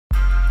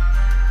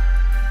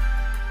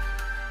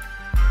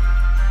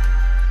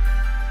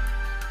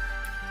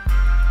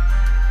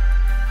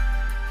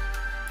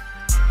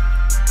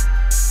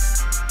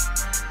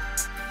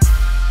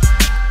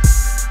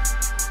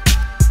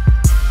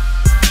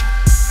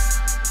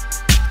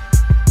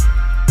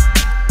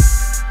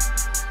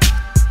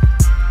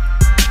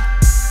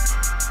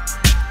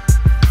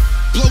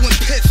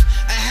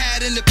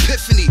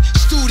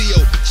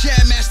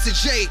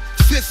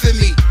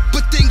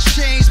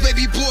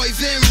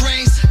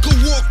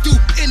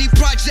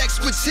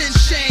for 10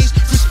 chains.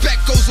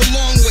 Respect goes a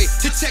long way.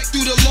 Detect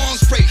through the long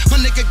spray. My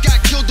nigga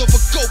got killed over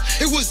coke,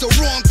 it was the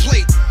wrong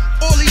plate.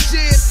 All these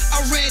years,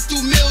 I ran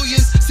through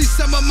millions. See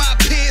some of my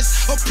peers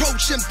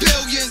approaching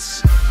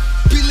billions.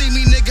 Believe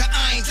me, nigga,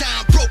 I ain't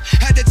dying broke.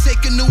 Had to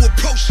take a new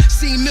approach.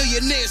 Seen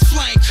millionaires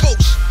flying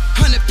coach.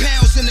 100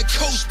 pounds in the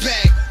coach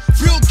bag.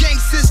 Real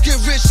gangsters get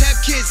rich, have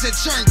kids, and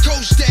turn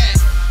coach dad.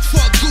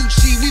 Fuck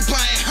Gucci, we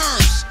buying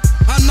Herms.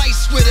 I'm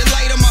nice with it,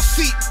 light on my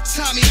feet,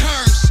 Tommy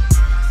Herms.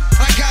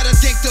 I gotta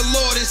thank the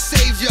Lord and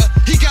Savior.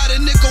 He got a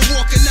nigga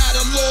walking out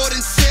of Lord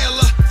and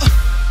Sailor.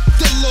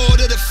 The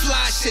Lord of the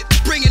fly shit,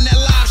 bringing that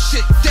live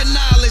shit, that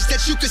knowledge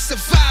that you can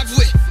survive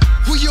with.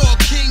 We all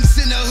kings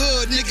in the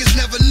hood, niggas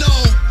never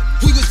known.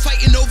 We was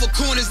fighting over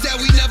corners that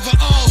we never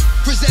owned.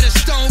 Rosetta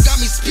Stone got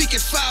me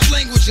speaking 5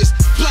 languages.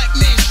 Black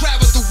man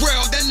travels the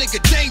world, that nigga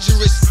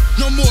dangerous.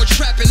 No more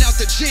trapping out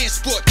the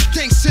Jansport,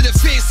 thanks to the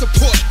fan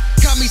support.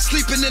 Got me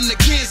sleeping in the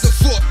Ganza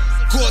Fort.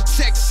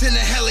 Gore-Tex in a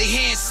Helly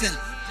Hansen.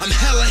 I'm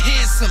hella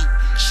handsome.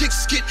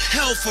 Chicks get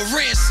held for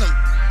ransom.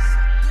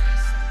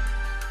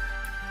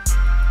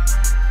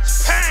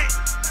 Payne.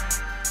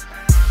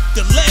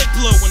 The lead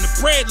blow and the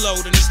bread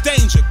load and it's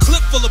danger.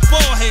 Clip full of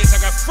ball heads,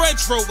 I got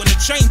Fredro in the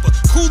chamber.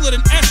 Cooler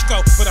than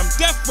Esco, but I'm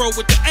death row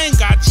with the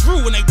anger I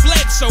drew and they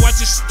bled, so I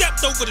just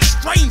stepped over the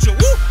stranger.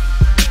 Woo!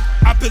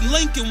 I've been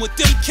linking with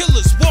them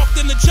killers.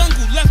 Walked in the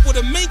jungle, left with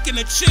a mink and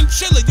a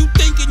chinchilla. You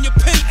thinking you're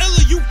Penn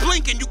Illa, you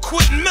blinking, you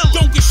quitting Miller.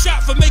 Don't get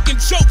shot for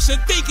making jokes and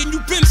thinking you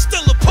been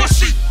still a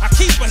pussy. I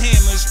keep a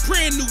hammer, it's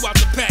brand new out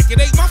the pack. It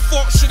ain't my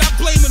fault, shit, I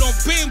blame it on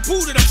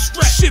bamboo that I'm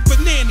strapped. Shit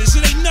bananas,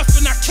 it ain't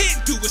nothing I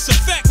can't do. It's a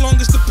fact,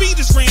 long as the beat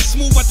is ran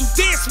smooth, I do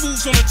dance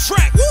moves on the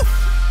track. Woo!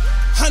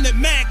 100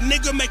 mag,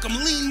 nigga, make them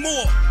lean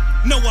more.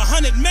 No,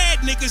 100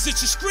 mad niggas,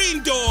 it's your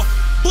screen door.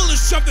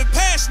 Bullets jumping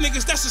past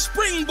niggas, that's a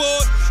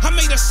springboard. I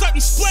made a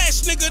sudden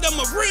splash, nigga, the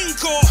Marine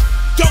Corps.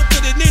 Doper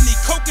than any,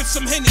 coke and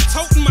some Henny.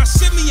 Toting my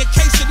shimmy in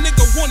case a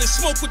nigga wanna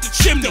smoke with the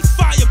chimney. The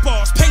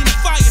fireballs, Payne and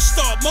Fire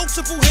Starr,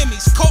 multiple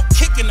Hemis. Coke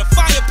kicking, the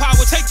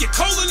firepower, take your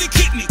colon and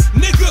kidney,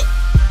 nigga.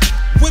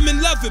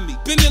 Women loving me,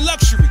 been in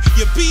luxury.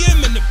 Your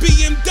BM and the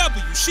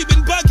BMW, she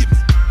been bugging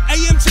me.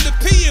 AM to the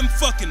PM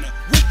fucking her,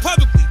 with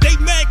publicly. They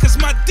mad cause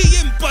my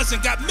DM buzzing,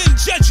 got men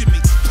judging me.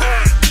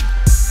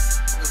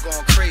 We're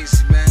going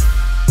crazy, man.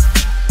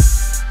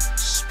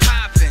 It's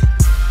popping.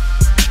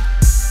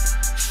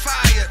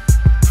 Fire.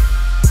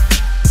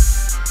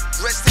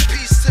 Rest in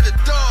peace to the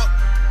dog.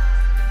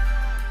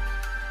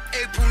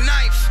 April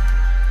 9th.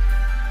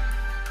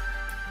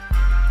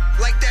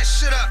 Light that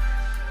shit up.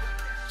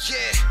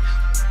 Yeah.